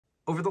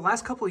Over the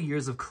last couple of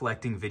years of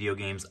collecting video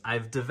games,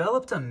 I've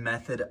developed a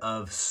method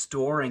of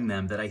storing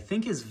them that I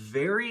think is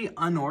very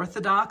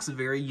unorthodox,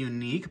 very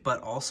unique,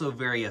 but also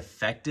very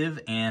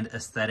effective and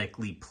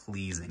aesthetically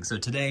pleasing. So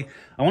today,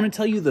 I want to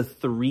tell you the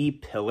 3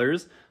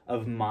 pillars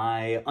of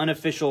my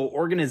unofficial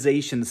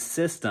organization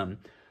system.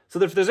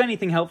 So if there's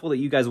anything helpful that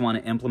you guys want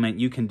to implement,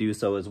 you can do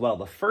so as well.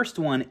 The first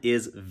one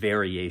is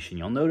variation.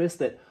 You'll notice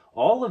that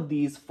all of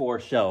these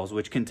 4 shelves,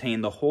 which contain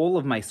the whole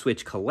of my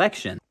Switch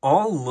collection,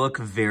 all look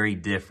very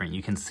different.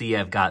 You can see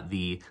I've got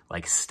the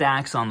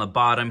stacks on the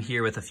bottom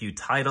here with a few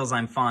titles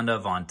I'm fond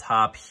of. On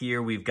top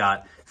here, we've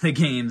got the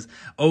games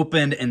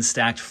opened and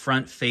stacked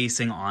front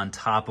facing on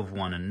top of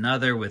one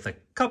another with a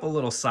couple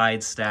little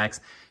side stacks.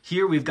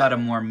 Here we've got a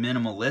more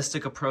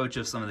minimalistic approach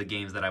of some of the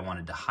games that I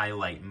wanted to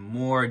highlight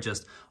more,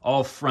 just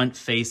all front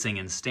facing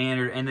and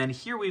standard. And then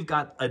here we've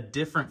got a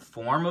different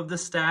form of the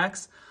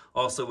stacks,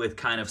 also with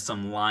kind of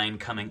some line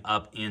coming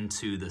up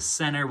into the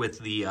center with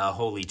the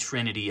Holy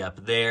Trinity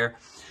up there.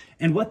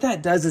 And what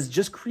that does is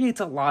just creates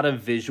a lot of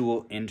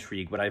visual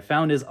intrigue. What I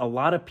found is a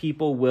lot of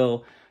people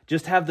will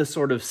just have the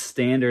sort of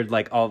standard,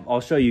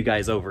 I'll show you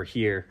guys over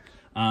here.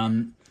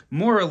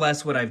 More or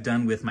less what I've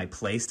done with my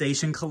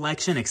PlayStation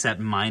collection,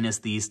 except minus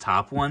these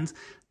top ones.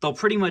 They'll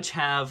pretty much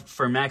have,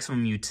 for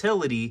maximum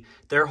utility,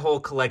 their whole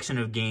collection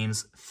of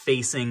games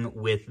facing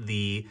with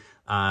the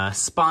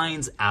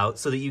spines out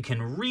so that you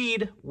can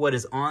read what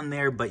is on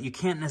there, but you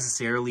can't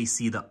necessarily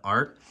see the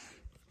art.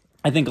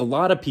 I think a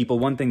lot of people,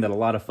 one thing that a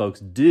lot of folks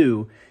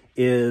do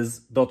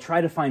is they'll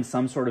try to find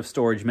some sort of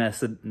storage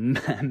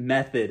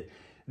method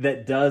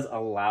that does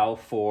allow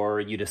for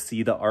you to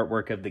see the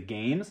artwork of the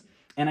games.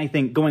 And I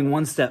think going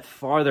one step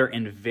farther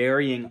and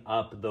varying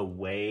up the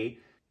way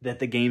that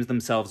the games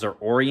themselves are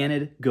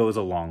oriented goes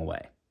a long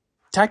way.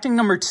 Tactic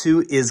number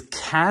 2 is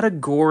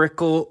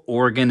categorical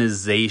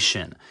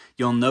organization.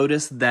 You'll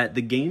notice that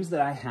the games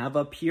that I have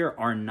up here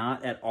are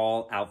not at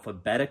all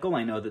alphabetical.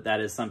 I know that that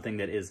is something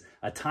that is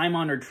a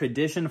time-honored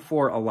tradition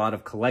for a lot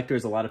of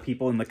collectors. A lot of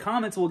people in the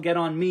comments will get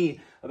on me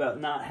about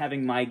not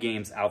having my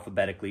games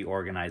alphabetically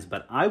organized.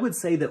 But I would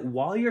say that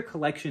while your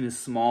collection is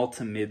small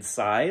to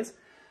mid-size,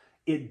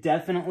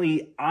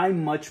 I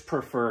much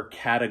prefer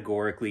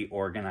categorically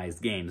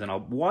organized games. And I'll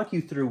walk you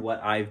through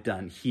what I've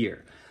done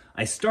here.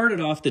 I started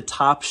off the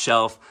top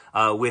shelf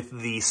with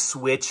the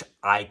Switch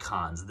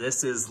icons.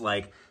 This is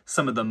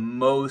some of the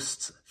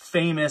most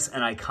famous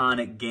and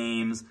iconic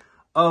games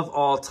of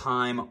all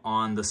time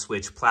on the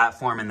Switch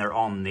platform, and they're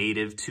all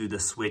native to the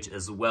Switch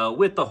as well,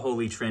 with the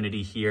Holy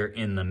Trinity here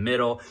in the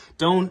middle.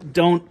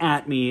 Don't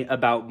at me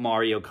about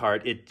Mario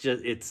Kart.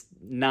 It's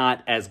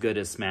not as good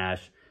as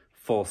Smash,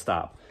 full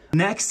stop.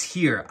 Next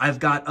here, I've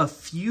got a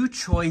few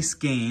choice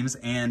games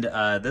and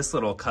this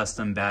little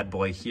custom bad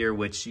boy here,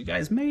 which you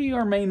guys may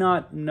or may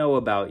not know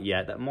about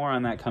yet. More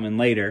on that coming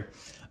later.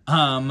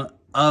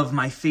 Of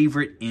my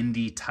favorite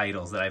indie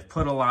titles that I've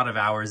put a lot of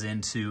hours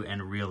into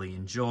and really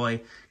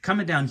enjoy.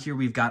 Coming down here,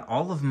 we've got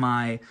all of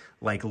my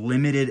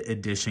limited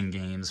edition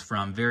games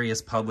from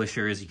various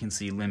publishers. You can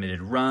see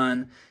Limited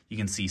Run, you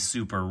can see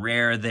Super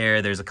Rare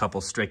there. There's a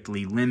couple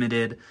strictly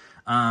limited.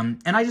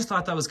 And I just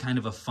thought that was kind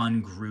of a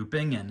fun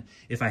grouping, and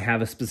if I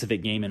have a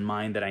specific game in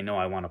mind that I know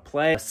I want to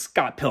play,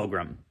 Scott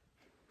Pilgrim.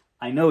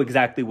 I know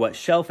exactly what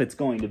shelf it's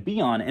going to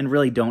be on and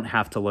really don't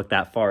have to look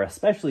that far,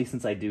 especially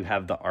since I do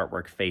have the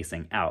artwork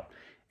facing out.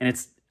 And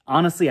it's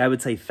honestly, I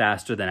would say,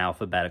 faster than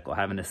alphabetical,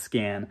 having to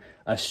scan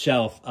a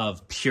shelf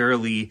of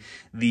purely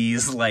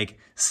these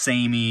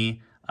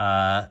samey,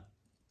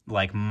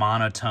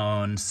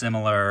 monotone,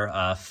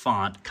 similar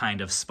font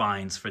kind of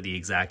spines for the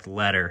exact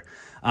letter.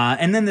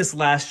 And then this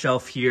last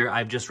shelf here,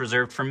 I've just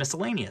reserved for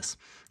miscellaneous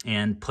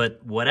and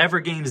put whatever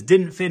games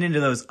didn't fit into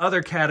those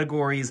other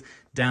categories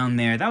down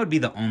there. That would be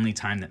the only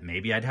time that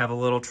maybe I'd have a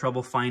little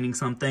trouble finding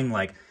something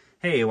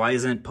hey, why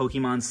isn't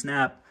Pokemon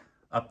Snap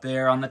up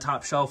there on the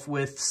top shelf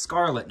with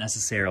Scarlet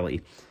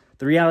necessarily?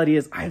 The reality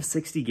is I have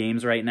 60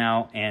 games right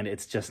now, and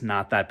it's just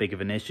not that big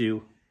of an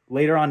issue.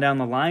 Later on down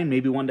the line,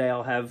 maybe one day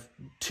I'll have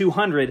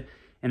 200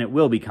 and it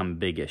will become a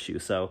big issue.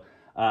 So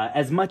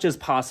as much as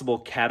possible,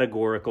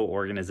 categorical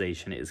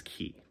organization is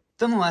key.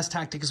 Then the last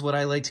tactic is what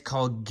I like to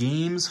call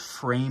games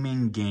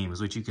framing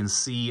games, which you can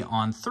see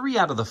on 3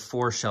 out of the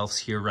 4 shelves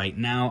here right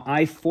now.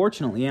 I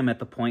fortunately am at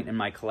the point in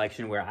my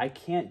collection where I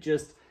can't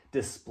just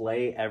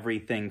display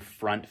everything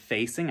front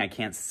facing. I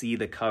can't see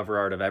the cover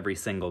art of every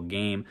single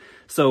game.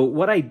 So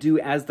what I do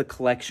as the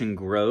collection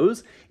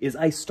grows is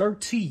I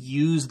start to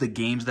use the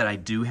games that I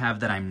do have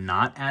that I'm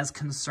not as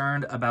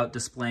concerned about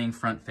displaying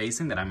front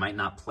facing, that I might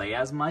not play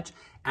as much,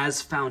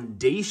 as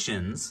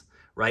foundations,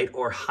 right,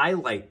 or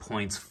highlight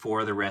points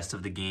for the rest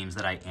of the games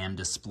that I am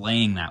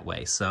displaying that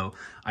way. So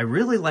I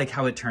really like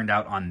how it turned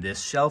out on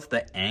this shelf.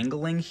 The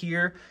angling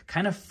here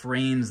kind of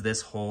frames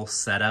this whole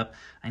setup.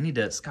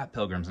 Scott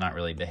Pilgrim's not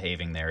really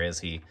behaving there, is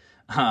he?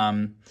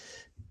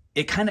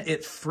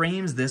 it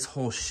frames this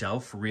whole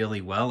shelf really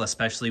well,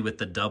 especially with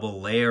the double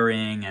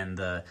layering and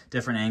the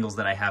different angles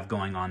that I have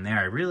going on there.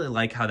 I really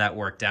like how that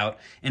worked out.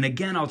 And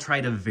again, I'll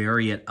try to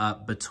vary it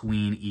up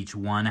between each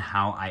one,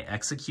 how I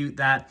execute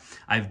that.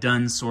 I've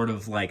done sort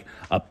of like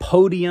a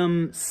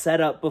podium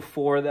setup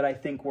before that I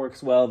think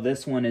works well.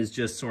 This one is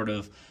just sort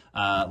of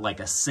like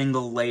a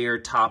single layer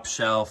top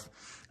shelf.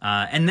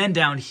 And then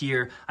down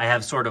here, I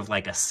have sort of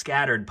like a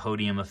scattered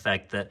podium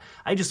effect that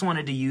I just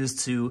wanted to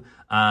use to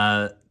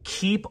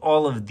keep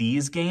all of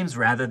these games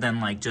rather than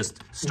like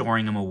just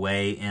storing them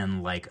away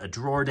in like a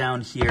drawer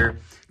down here.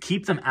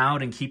 Keep them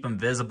out and keep them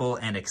visible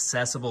and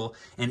accessible,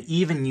 and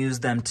even use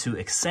them to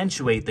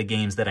accentuate the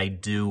games that I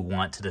do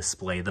want to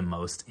display the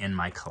most in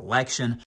my collection.